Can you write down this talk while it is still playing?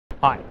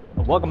Hi,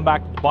 and welcome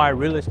back to Dubai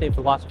Real Estate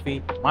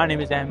Philosophy. My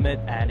name is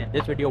Ahmed, and in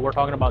this video we're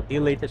talking about the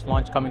latest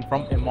launch coming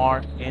from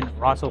Emaar in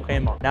Ras Al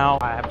Khaimah. Now,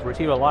 I have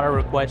received a lot of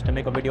requests to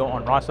make a video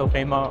on Ras Al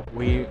Khaimah.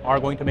 We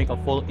are going to make a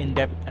full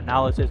in-depth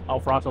analysis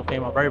of Ras Al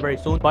Khaimah very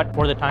soon, but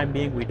for the time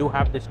being we do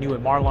have this new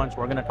Emaar launch.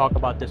 We're going to talk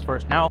about this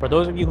first. Now, for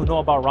those of you who know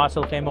about Ras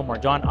Al Khaimah,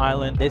 Marjan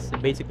Island, this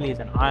basically is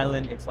an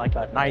island. It's like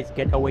a nice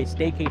getaway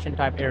staycation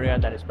type area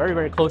that is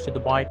very close to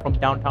Dubai. From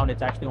downtown,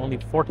 it's actually only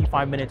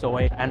 45 minutes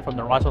away, and from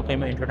the Ras Al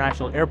Khaimah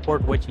International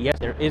Airport, which yes,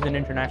 there is an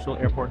international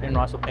airport in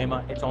Ras Al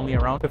Khaimah, it's only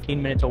around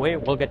 15 minutes away.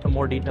 We'll get to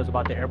more details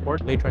about the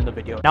airport later in the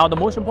video. Now, the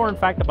most important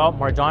fact about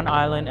Marjan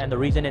Island and the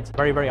reason it's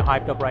very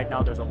hyped up right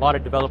now, there's a lot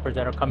of developers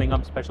that are coming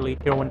up, especially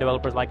tier 1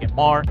 developers like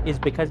Emaar, is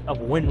because of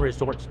Wynn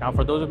Resorts. Now,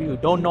 for those of you who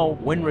don't know,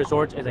 Wynn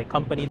Resorts is a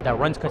company that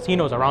runs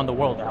casinos around the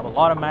world. They have a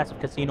lot of massive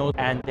casinos,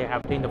 and they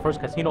have obtained the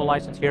first casino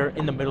license here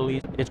in the Middle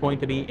East. It's going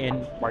to be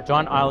in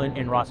Marjan Island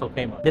in Ras Al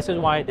Khaimah. This is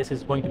why this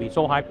is going to be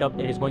so hyped up.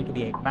 It is going to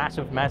be a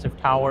massive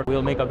tower.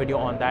 We'll make a video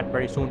on that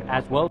very soon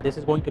as well. This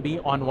is going to be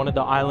on one of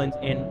the islands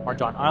in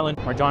Marjan Island.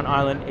 Marjan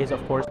Island is,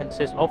 of course,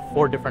 consists of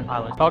 4 different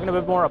islands. Talking a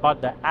bit more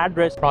about the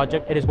address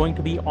project, it is going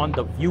to be on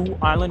the View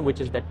Island, which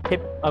is the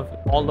tip of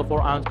all the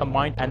 4 islands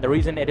combined. And the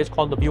reason it is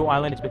called the View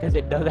Island is because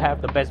it does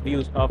have the best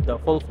views of the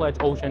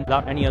full-fledged ocean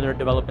without any other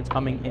developments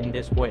coming in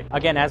this way.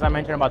 Again, as I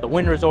mentioned about the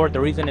Wynn Resort,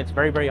 the reason it's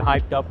very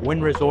hyped up,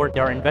 Wynn Resort,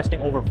 they are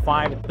investing over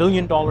 $5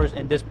 billion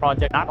in this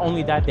project. Not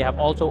only that, they have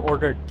also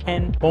ordered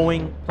 10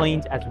 Boeing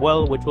planes as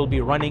well, which will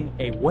be running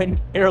a Wynn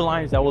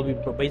Airlines that will be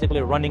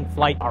basically running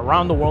flight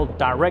around the world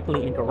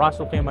directly into Ras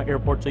Al Khaimah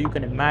Airport. So you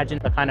can imagine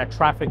the kind of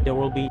traffic there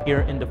will be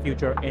here in the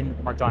future in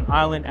Marjan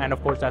Island. And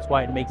of course, that's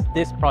why it makes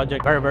this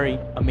project very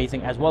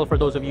amazing as well for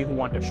those of you who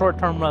want to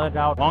short-term rent it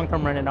out,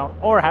 long-term rent it out,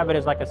 or have it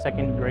as like a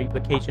secondary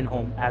vacation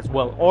home as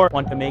well, or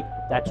want to make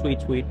that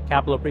sweet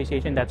capital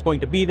appreciation that's going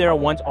to be there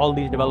once all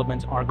these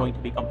developments are going to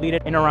be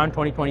completed in around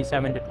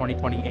 2027 to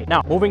 2028.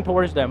 Now, moving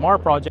towards the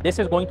Emaar project, this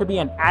is going to be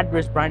an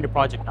Address branded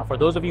project. Now, for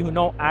those of you who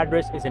know,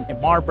 Address is an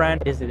Emaar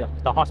brand. It is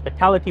the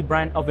hospitality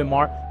brand of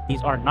Emaar.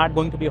 These are not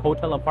going to be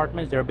hotel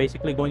apartments. They're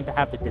basically going to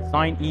have the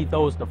design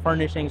ethos, the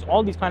furnishings,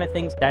 all these kind of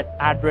things that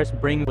Address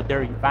bring with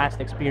their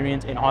vast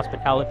experience in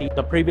hospitality.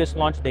 The previous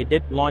launch, they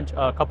did launch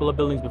a couple of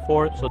buildings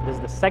before, so this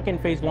is the second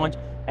phase launch.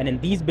 And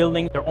in these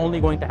buildings, they're only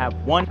going to have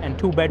 1 and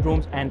 2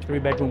 bedrooms and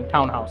 3-bedroom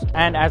townhouse.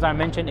 And as I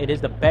mentioned, it is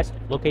the best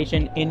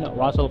location in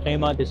Ras Al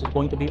Khaimah. This is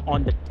going to be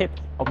on the tip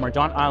of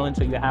Marjan Island,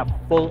 so you have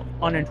full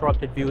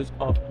uninterrupted views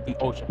of the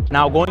ocean.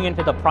 Now, going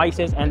into the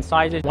prices and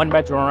sizes, 1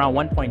 beds are around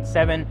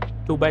 1.7,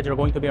 2 beds are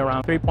going to be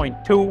around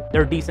 3.2.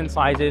 They're decent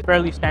sizes,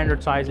 fairly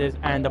standard sizes,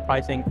 and the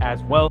pricing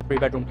as well.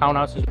 3-bedroom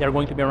townhouses, they're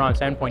going to be around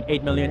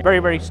 7.8 million.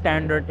 Very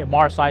standard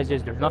Emaar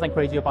sizes. There's nothing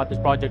crazy about this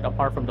project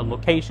apart from the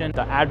location.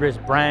 The Address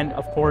brand,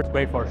 of course,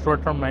 great for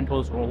short-term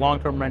rentals or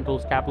long-term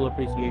rentals, capital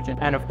appreciation,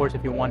 and of course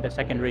if you want a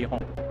secondary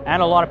home.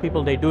 And a lot of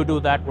people, they do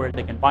that where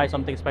they can buy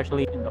something,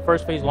 especially in the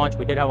first phase launch.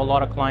 We did have a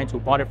lot of clients who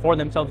bought it for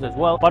themselves as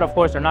well, but of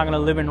course they're not going to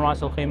live in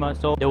Ras Al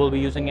Khaimah, so they will be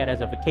using it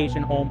as a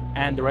vacation home,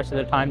 and the rest of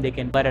the time they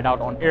can let it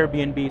out on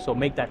Airbnb, so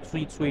make that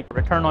sweet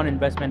return on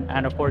investment,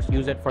 and of course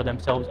use it for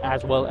themselves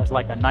as well as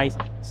like a nice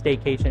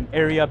staycation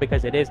area,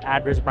 because it is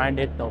Address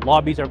branded. The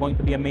lobbies are going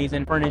to be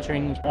amazing,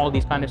 furnishings, all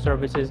these kind of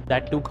services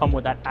that do come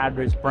with that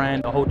Address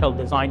brand. The hotel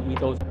design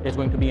ethos is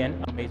going to be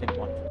an amazing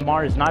one.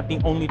 Emaar is not the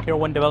only tier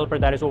 1 developer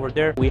that is over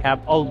there. We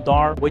have Al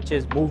Dar, which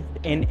is moved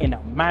in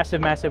a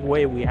massive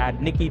way. We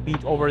had Nikki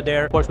Beach over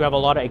there. Of course, we have a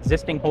lot of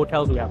existing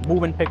hotels. We have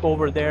Move and Pick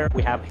over there.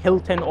 We have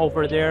Hilton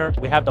over there.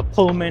 We have the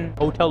Pullman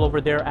Hotel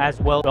over there as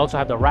well. We also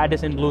have the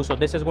Radisson Blu. So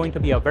this is going to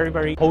be a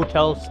very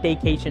hotel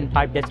staycation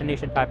type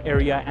destination type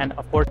area. And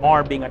of course,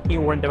 Emaar being a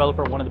tier 1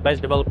 developer, one of the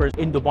best developers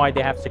in Dubai,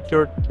 they have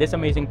secured this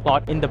amazing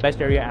plot in the best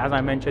area, as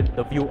I mentioned,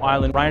 the View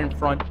Island, right in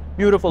front.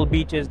 Beautiful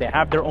beaches. They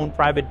have their own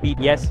private beach.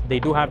 Yes, they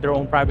do have their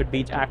own private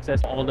beach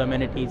access, all the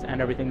amenities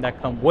and everything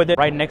that come with it.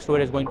 Right next to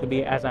it is going to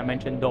be, as I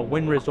mentioned, the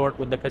Wynn Resort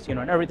with the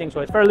casino and everything.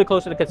 So it's fairly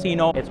close to the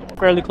casino. It's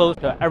fairly close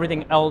to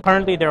everything else.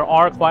 Currently, there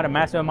are quite a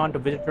massive amount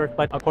of visitors,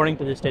 but according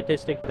to the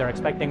statistics, they're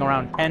expecting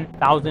around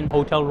 10,000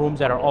 hotel rooms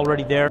that are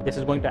already there. This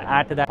is going to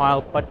add to that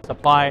pile, but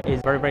supply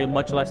is very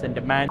much less than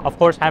demand. Of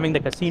course, having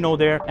the casino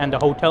there and the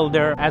hotel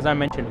there, as I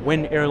mentioned,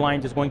 Wynn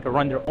Airlines is going to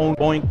run their own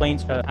Boeing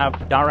planes to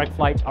have direct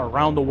flights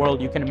around the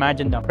world. You can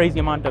imagine the crazy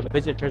amount of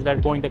visitors that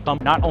are going to come,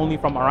 not only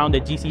from around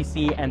the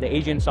GCC and the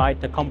Asian side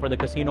to come for the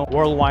casino.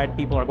 Worldwide,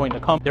 people are going to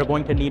come. They're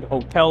going to need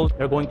hotels.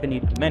 They're going to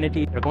need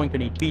amenities. They're going to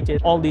need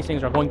beaches. All these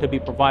things are going to be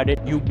provided.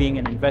 You being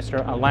an investor,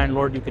 a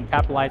landlord, you can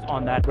capitalize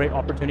on that great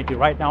opportunity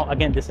right now.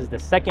 Again, this is the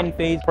second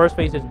phase. First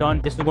phase is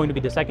done. This is going to be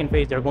the second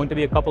phase. There are going to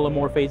be a couple of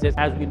more phases.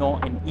 As we know,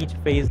 in each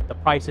phase, the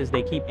prices,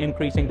 they keep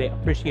increasing. They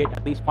appreciate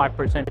at least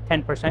 5% to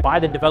 10% by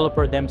the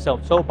developer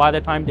themselves. So by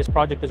the time this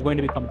project is going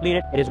to be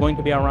completed, it is going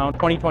to be around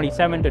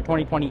 2027 2027 to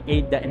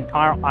 2028, the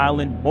entire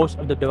island, most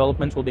of the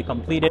developments will be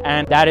completed,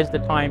 and that is the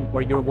time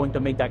where you're going to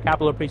make that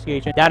capital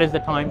appreciation. That is the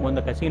time when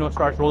the casino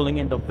starts rolling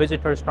in, the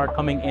visitors start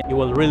coming in. You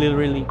will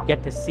really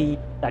get to see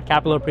that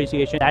capital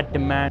appreciation, that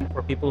demand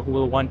for people who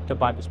will want to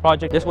buy this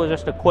project. This was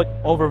just a quick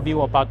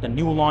overview about the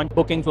new launch.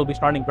 Bookings will be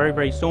starting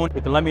very soon.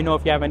 You can let me know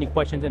if you have any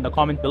questions in the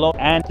comments below.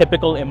 And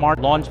typical Emaar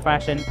launch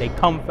fashion, they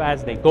come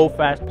fast, they go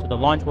fast. So the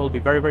launch will be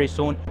very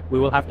soon. We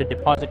will have to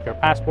deposit your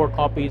passport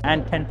copies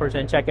and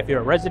 10% check if you're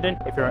a resident.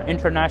 If you're an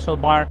international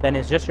buyer, then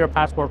it's just your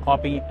passport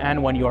copy,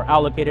 and when you're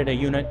allocated a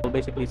unit, we'll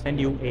basically send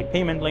you a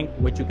payment link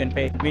which you can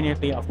pay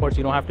conveniently. Of course,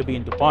 you don't have to be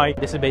in Dubai.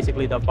 This is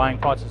basically the buying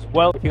process as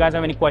well. If you guys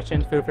have any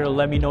questions, feel free to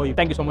let me know.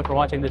 Thank you so much for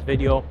watching this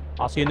video.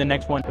 I'll see you in the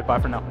next one. Goodbye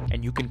for now.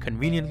 And you can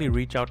conveniently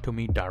reach out to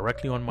me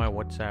directly on my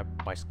WhatsApp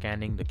by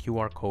scanning the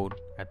QR code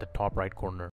at the top right corner.